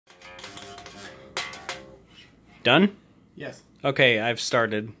Done? Yes. Okay, I've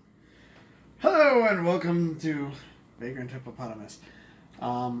started. Hello and welcome to Vagrant Hippopotamus.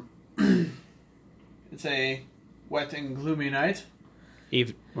 It's a wet and gloomy night.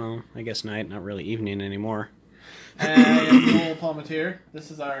 Well, I guess night, not really evening anymore. And Noel Palmatier.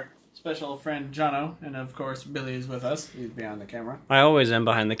 This is our special friend Jono, and of course Billy is with us. He's behind the camera. I always am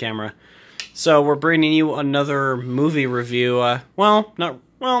behind the camera. So we're bringing you another movie review.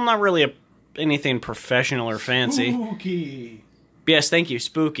 Not really anything professional or fancy. Spooky. Yes, thank you,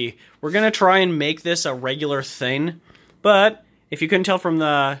 spooky. We're gonna try and make this a regular thing, but if you couldn't tell from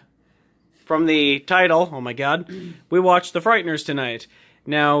the title, oh my god, we watched The Frighteners tonight.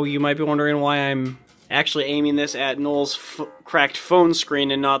 Now you might be wondering why I'm actually aiming this at Noel's cracked phone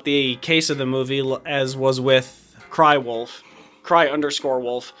screen and not the case of the movie, as was with Cry_Wolf.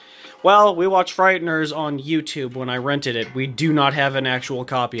 Well, we watched Frighteners on YouTube when I rented it. We do not have an actual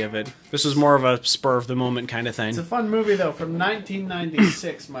copy of it. This is more of a spur-of-the-moment kind of thing. It's a fun movie, though, from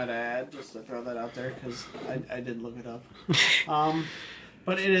 1996, might I add, just to throw that out there, because I did look it up.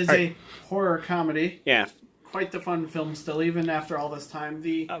 But it is a horror comedy. Yeah. Quite the fun film still, even after all this time.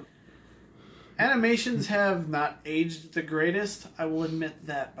 The animations have not aged the greatest, I will admit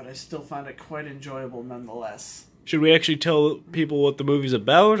that, but I still find it quite enjoyable nonetheless. Should we actually tell people what the movie's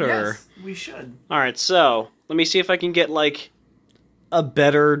about, or? Yes, we should. Alright, so, let me see if I can get, like, a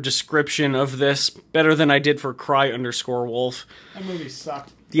better description of this, better than I did for Cry_Wolf. That movie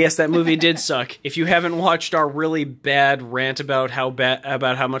sucked. Yes, that movie did suck. If you haven't watched our really bad rant about how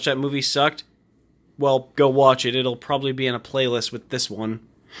much that movie sucked, well, go watch it. It'll probably be in a playlist with this one.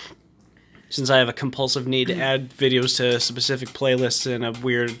 Since I have a compulsive need to add videos to specific playlists in a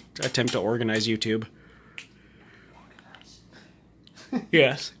weird attempt to organize YouTube.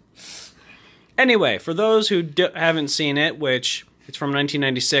 Yes. Anyway, for those who haven't seen it, which it's from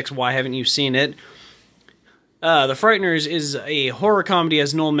 1996, why haven't you seen it? The Frighteners is a horror comedy,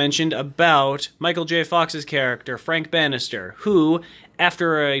 as Noel mentioned, about Michael J. Fox's character, Frank Bannister, who,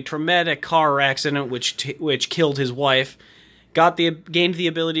 after a traumatic car accident which killed his wife, gained the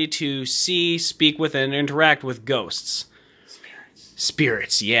ability to see, speak with, and interact with ghosts.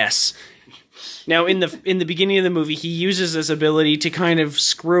 Spirits, yes. Now, in the beginning of the movie, he uses this ability to kind of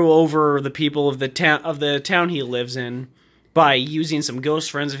screw over the people of the town he lives in by using some ghost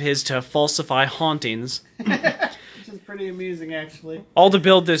friends of his to falsify hauntings. Which is pretty amusing, actually. All to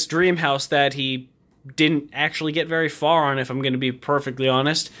build this dream house that he didn't actually get very far on, if I'm going to be perfectly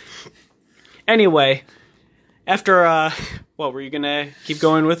honest. Anyway, after, what, were you going to keep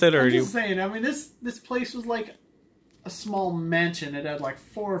going with it? Or I'm just saying, I mean, this place was like a small mansion. It had like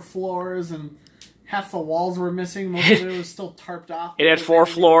 4 floors and half the walls were missing. Most of it was still tarped off. It had 4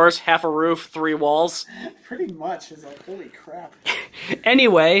 floors, half a roof, 3 walls. Pretty much. It's like, holy crap.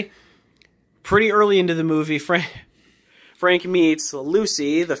 Anyway, pretty early into the movie, Frank meets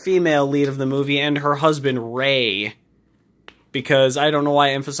Lucy, the female lead of the movie, and her husband, Ray. Because I don't know why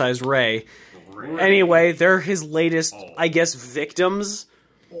I emphasized Ray. Anyway, they're his latest, I guess, victims.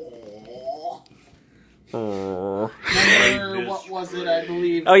 Number, what was it, I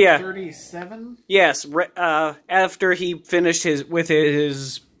believe, oh, yeah. 37? Yes, after he finished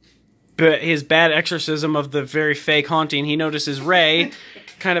his bad exorcism of the very fake haunting, he notices Ray,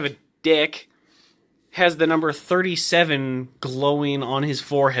 kind of a dick, has the number 37 glowing on his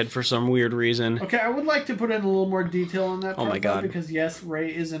forehead for some weird reason. Okay, I would like to put in a little more detail on that part, oh my god. because yes,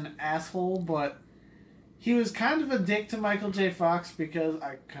 Ray is an asshole, but he was kind of a dick to Michael J. Fox because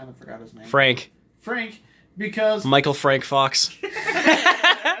I kind of forgot his name. Frank, because... Michael Frank Fox.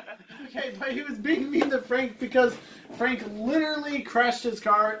 Okay, but he was being mean to Frank because Frank literally crashed his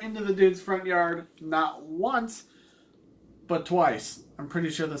car into the dude's front yard, not once, but twice. I'm pretty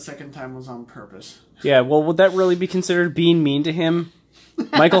sure the second time was on purpose. Yeah, well, would that really be considered being mean to him?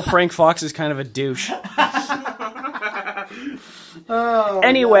 Michael Frank Fox is kind of a douche.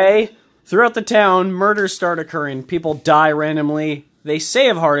 Anyway, throughout the town, murders start occurring. People die randomly. They say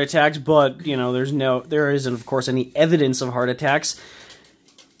of heart attacks, but, you know, there isn't, of course, any evidence of heart attacks.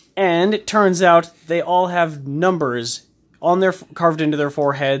 And it turns out they all have numbers carved into their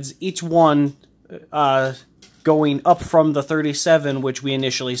foreheads, each one going up from the 37, which we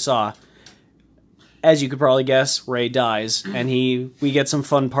initially saw. As you could probably guess, Ray dies, and we get some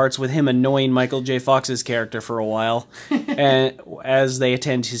fun parts with him annoying Michael J. Fox's character for a while, and as they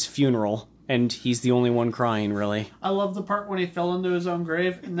attend his funeral. And he's the only one crying, really. I love the part when he fell into his own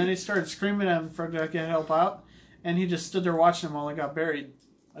grave, and then he started screaming at him for to get help out, and he just stood there watching him while he got buried.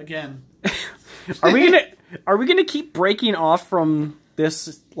 Again. Are we gonna keep breaking off from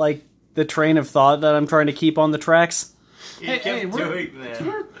this, like, the train of thought that I'm trying to keep on the tracks? Hey,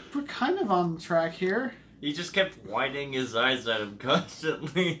 we're kind of on track here. He just kept widening his eyes at him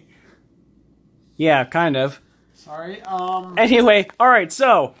constantly. Yeah, kind of. Sorry. Anyway, alright,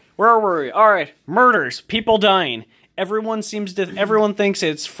 so, where were we? Alright, murders, people dying. Everyone thinks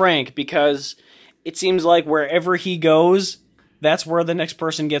it's Frank because it seems like wherever he goes, that's where the next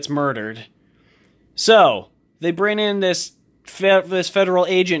person gets murdered. So, they bring in this federal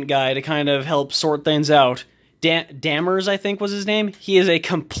agent guy to kind of help sort things out. Dammers, I think was his name. He is a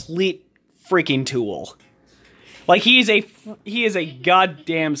complete freaking tool. Like, he is a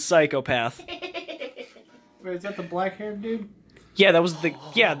goddamn psychopath. Wait, is that the black-haired dude? Yeah, that was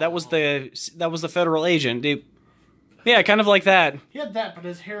the federal agent. Yeah, kind of like that. He had that, but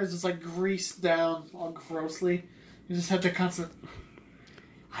his hair is just like greased down all grossly. You just have to constantly,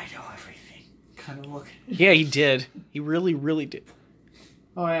 I know everything kind of look. Yeah, he did. He really, really did.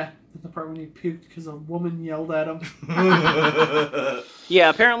 Oh yeah, the part when he puked because a woman yelled at him. Yeah,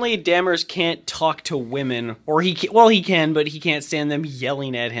 apparently Dammers can't talk to women, or he can, but he can't stand them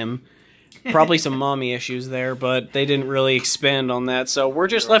yelling at him. Probably some mommy issues there, but they didn't really expand on that, so we're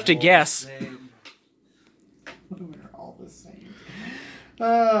just left to guess. Women are all the same.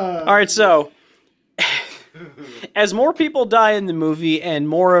 Alright, so, as more people die in the movie and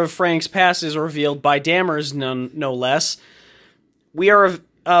more of Frank's past is revealed by Dammers, no less, we are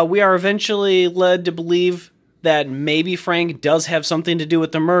eventually led to believe that maybe Frank does have something to do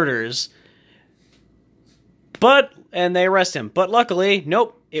with the murders. And they arrest him. But luckily,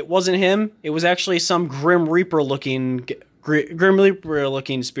 nope, it wasn't him. It was actually some Grim Reaper looking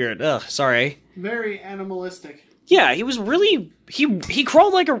spirit. Ugh, sorry. Very animalistic. Yeah, he was really he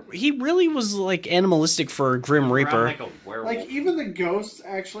crawled like he really was like animalistic for a Grim Reaper. Like a werewolf. Like even the ghosts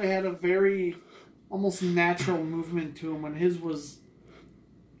actually had a very almost natural movement to him when his was.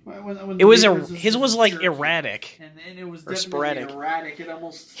 His was like erratic, and it was or definitely sporadic. Erratic. It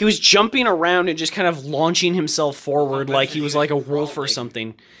almost he was jumping around and just kind of launching himself forward like he was like a wolf or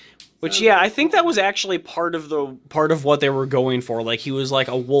something. Which yeah, I think that was actually part of what they were going for. Like he was like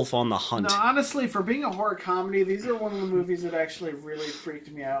a wolf on the hunt. No, honestly, for being a horror comedy, these are one of the movies that actually really freaked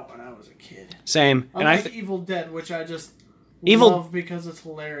me out when I was a kid. Same, Unlike Evil Dead, which I just love because it's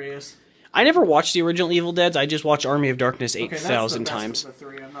hilarious. I never watched the original Evil Deads. I just watched Army of Darkness 8,000 times. Of the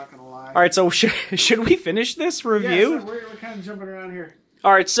three, I'm not gonna lie. All right, so should we finish this review? Yeah, so we're kind of jumping around here.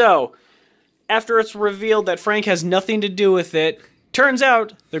 All right, so after it's revealed that Frank has nothing to do with it, turns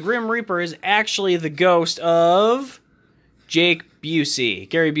out the Grim Reaper is actually the ghost of Jake Busey,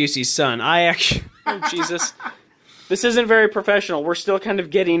 Gary Busey's son. Oh Jesus, this isn't very professional. We're still kind of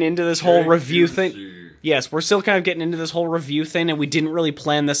getting into this whole review thing. Yes, we're still kind of getting into this whole review thing, and we didn't really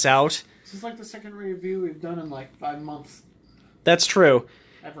plan this out. This is like the second review we've done in like 5 months. That's true.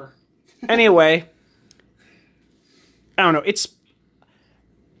 Ever. Anyway, I don't know.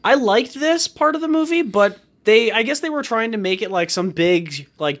 I liked this part of the movie, but I guess they were trying to make it like some big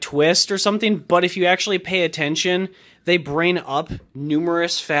like twist or something. But if you actually pay attention, they bring up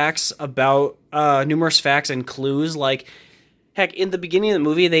numerous facts and clues. Like, heck, in the beginning of the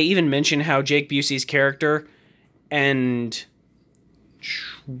movie, they even mention how Jake Busey's character and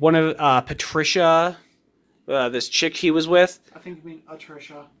one of Patricia, this chick he was with. I think you mean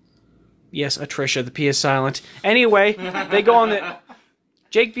Atricia. Yes, Atricia. The P is silent. Anyway, they go on the.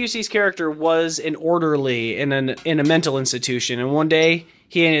 Jake Busey's character was an orderly in a mental institution, and one day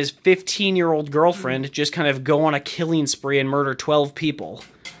he and his 15-year-old girlfriend just kind of go on a killing spree and murder 12 people.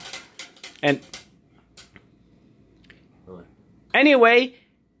 And anyway,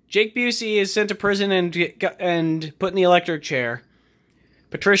 Jake Busey is sent to prison and put in the electric chair.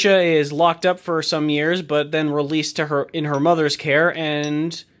 Patricia is locked up for some years, but then released in her mother's care,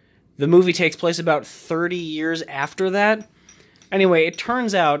 and the movie takes place about 30 years after that. Anyway, it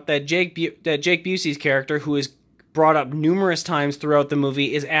turns out that Jake Busey's character, who is brought up numerous times throughout the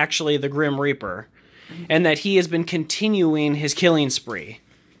movie, is actually the Grim Reaper, and that he has been continuing his killing spree,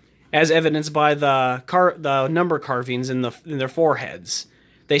 as evidenced by the number carvings in their foreheads.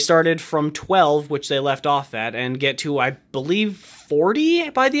 They started from 12, which they left off at, and get to, I believe, 40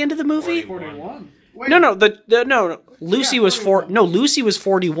 by the end of the movie. 41. Wait. No. Lucy was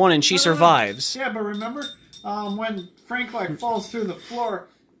 41, and she survives. Yeah, but remember when Frank falls through the floor,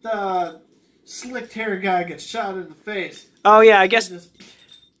 the slicked hair guy gets shot in the face. Oh yeah, I guess.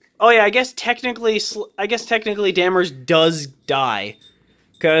 Oh yeah, I guess technically Dammers does die,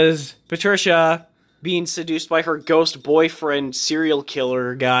 because Patricia, being seduced by her ghost boyfriend, serial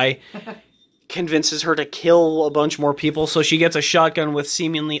killer guy, convinces her to kill a bunch more people, so she gets a shotgun with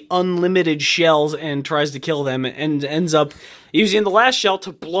seemingly unlimited shells and tries to kill them, and ends up using the last shell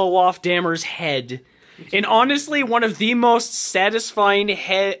to blow off Dammers' head. And honestly, one of the most satisfying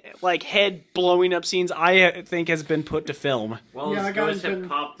head blowing up scenes I think has been put to film. Well, Yeah, his that guy's ghost had been-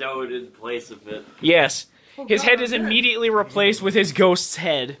 popped out in place of it. Yes. His God, head is I'm dead. immediately replaced with his ghost's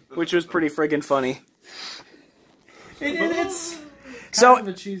head, which was pretty friggin' funny. It's So- kind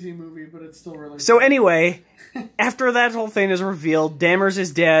of a cheesy movie, but it's still really So fun. anyway, after that whole thing is revealed, Dammers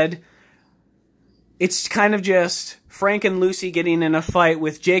is dead. It's kind of just Frank and Lucy getting in a fight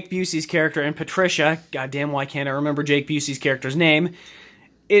with Jake Busey's character and Patricia. Goddamn, why can't I remember Jake Busey's character's name?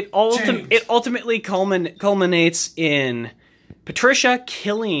 It ultimately culminates in Patricia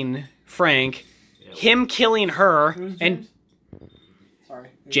killing Frank, him killing her, Who's and James? Sorry.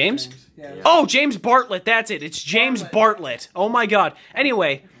 It was James? Yeah. oh, James Bartlett, that's it. It's James Bartlett. Oh my god.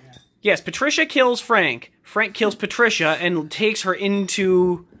 Anyway, yes, Patricia kills Frank. Frank kills Patricia and takes her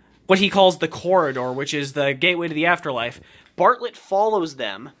into what he calls the corridor, which is the gateway to the afterlife. Bartlett follows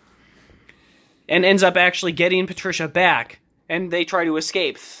them and ends up actually getting Patricia back. And they try to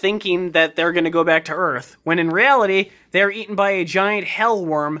escape, thinking that they're going to go back to Earth, when in reality, they're eaten by a giant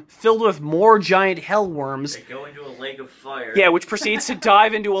hellworm filled with more giant hellworms. They go into a lake of fire. Yeah, which proceeds to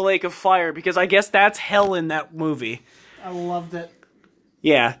dive into a lake of fire, because I guess that's hell in that movie. I loved it.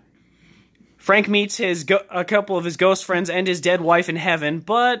 Yeah. Frank meets a couple of his ghost friends and his dead wife in heaven,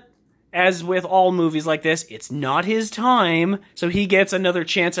 but as with all movies like this, it's not his time, so he gets another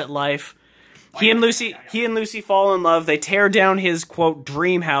chance at life. He and Lucy fall in love. They tear down his, quote,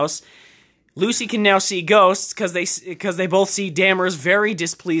 dream house. Lucy can now see ghosts because they both see Dammers' very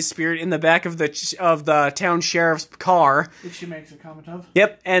displeased spirit in the back of the town sheriff's car. Which she makes a comment of.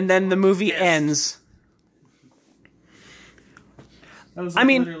 Yep, and then the movie ends. That was I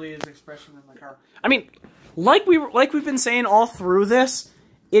mean- literally his expression in the car. I mean, like we've been saying all through this,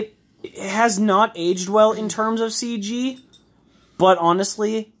 it has not aged well in terms of CG, but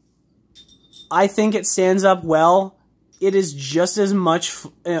honestly, I think it stands up well. It is just as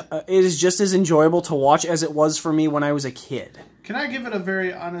enjoyable to watch as it was for me when I was a kid. Can I give it a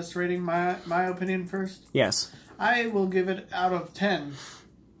very honest rating, my opinion first? Yes. I will give it out of 10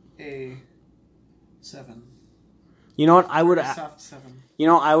 a 7. You know what? I would. A soft 7. You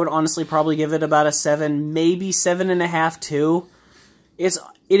know, I would honestly probably give it about a 7, maybe 7.5 too. It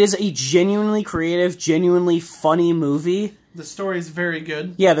is a genuinely creative, genuinely funny movie. The story is very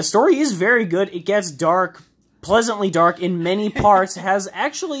good. Yeah, the story is very good. It gets dark, pleasantly dark in many parts. Has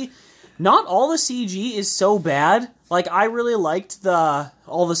actually, not all the CG is so bad. Like, I really liked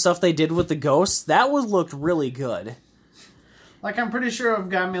all the stuff they did with the ghosts. That looked really good. Like, I'm pretty sure it would have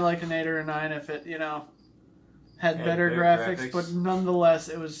got me like an 8 or a 9 if it, had better graphics, but nonetheless,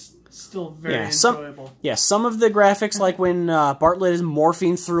 it was still very enjoyable. Some of the graphics, like when Bartlett is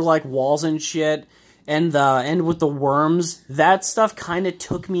morphing through like walls and shit, and the end with the worms, that stuff kind of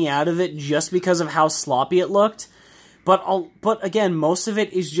took me out of it just because of how sloppy it looked. But again, most of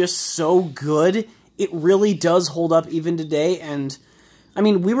it is just so good. It really does hold up even today. And I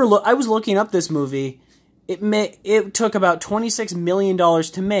mean, I was looking up this movie. It took about $26 million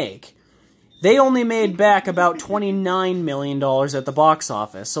to make. They only made back about $29 million at the box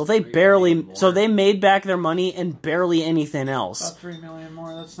office. So they made back their money and barely anything else. About $3 million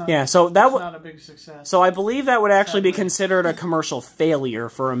more. That's not. Yeah, so that's not a big success. So I believe that would actually be considered a commercial failure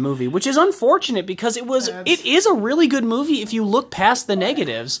for a movie, which is unfortunate because it is a really good movie if you look past the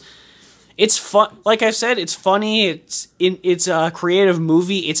negatives. It's fun. Like I said, it's funny. It's a creative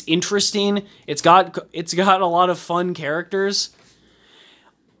movie. It's interesting. It's got a lot of fun characters.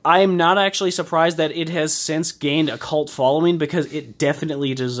 I'm not actually surprised that it has since gained a cult following because it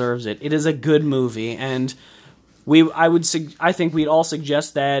definitely deserves it. It is a good movie, and I think we'd all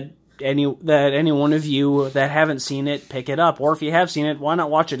suggest that any one of you that haven't seen it pick it up, or if you have seen it, why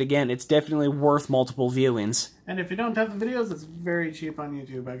not watch it again? It's definitely worth multiple viewings. And if you don't have the videos, it's very cheap on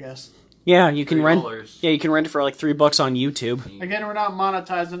YouTube, I guess. Yeah, you can rent. $3. Yeah, you can rent it for like $3 on YouTube. Again, we're not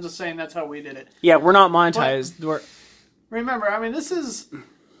monetized. I'm just saying that's how we did it. Yeah, we're not monetized. Remember, I mean, this is.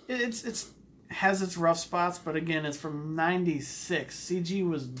 It's has its rough spots, but again, it's from '96. CG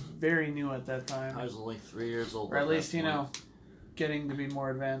was very new at that time. I was only 3 years old. Or at least, getting to be more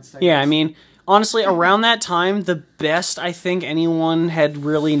advanced. Yeah, I mean, honestly, around that time, the best I think anyone had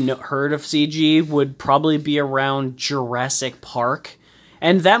really heard of CG would probably be around Jurassic Park.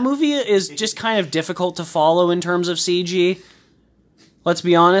 And that movie is just kind of difficult to follow in terms of CG. Let's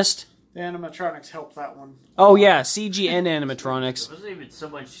be honest. The animatronics helped that one. Oh yeah, CG and animatronics. It wasn't even so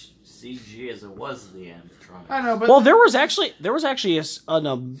much CG as it was the animatronics. I know, but Well, there was actually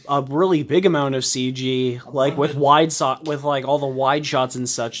a really big amount of CG, like with all the wide shots and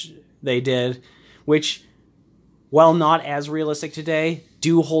such they did, which, while not as realistic today,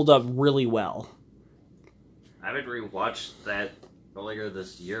 do hold up really well. haven't rewatched that earlier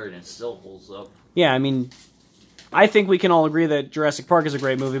this year, and it still holds up. Yeah, I mean, I think we can all agree that Jurassic Park is a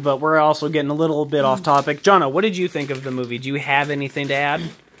great movie, but we're also getting a little bit off topic. Jono, what did you think of the movie? Do you have anything to add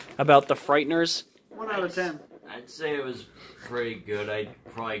about the Frighteners? 1 out of 10. I'd say it was pretty good. I'd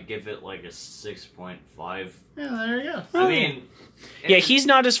probably give it like a 6.5. Yeah, there you go. I mean... Yeah, he's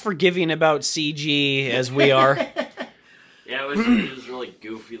not as forgiving about CG as we are. Yeah, it was really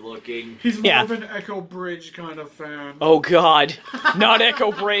goofy looking. He's more of an Echo Bridge kind of fan. Oh, God. Not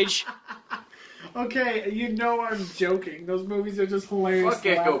Echo Bridge. Okay, you know I'm joking. Those movies are just hilarious. Fuck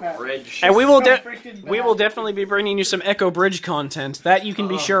Echo Bridge. And we will So definitely be bringing you some Echo Bridge content. That you can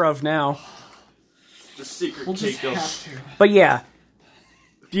be sure of now. The secret We'll just kingdom. have to. But yeah.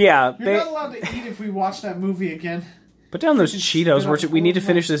 Yeah. You're not allowed to eat if we watch that movie again. Put down those Cheetos. We need to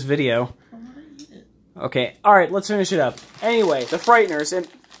finish this video. Okay. Alright, let's finish it up. Anyway, The Frighteners. And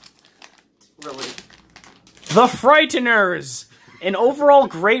Really? The Frighteners! An overall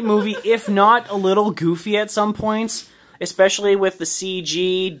great movie, if not a little goofy at some points. Especially with the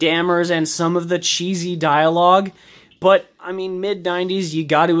CG, dammers, and some of the cheesy dialogue. But, I mean, mid-90s, you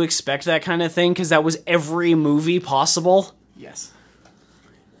got to expect that kind of thing, because that was every movie possible. Yes.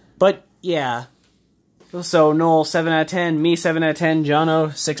 But, yeah. So, Noel, 7 out of 10. Me, 7 out of 10. Jono,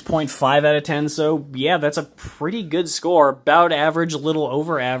 6.5 out of 10. So, yeah, that's a pretty good score. About average, a little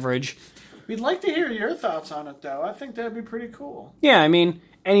over average. We'd like to hear your thoughts on it, though. I think that'd be pretty cool. Yeah, I mean,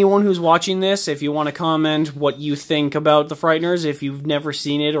 anyone who's watching this, if you want to comment what you think about The Frighteners, if you've never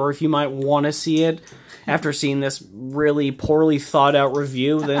seen it, or if you might want to see it after seeing this really poorly thought out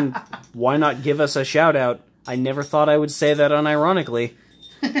review, then why not give us a shout out? I never thought I would say that unironically.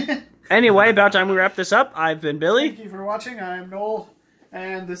 Anyway, about time we wrap this up. I've been Billy. Thank you for watching. I'm Noel,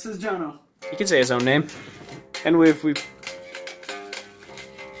 and this is Jono. He can say his own name. And we've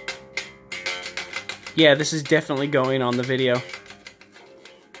yeah, this is definitely going on the video.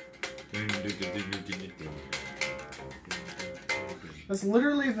 That's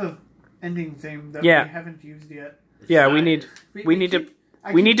literally the ending theme that Yeah. we haven't used yet. Yeah, we need to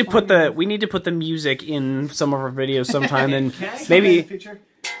put finding- the music in some of our videos sometime, and Can I- maybe Feature.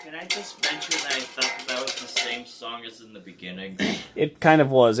 Can I just mention that I thought that was the same song as in the beginning? it kind of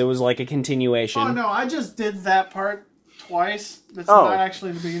was. It was like a continuation. Oh no, I just did that part twice. That's Oh. not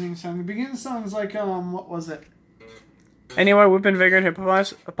actually the beginning song. The beginning song is like what was it? Anyway, we've been Vigor and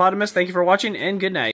Hippopotamus. Thank you for watching, and good night.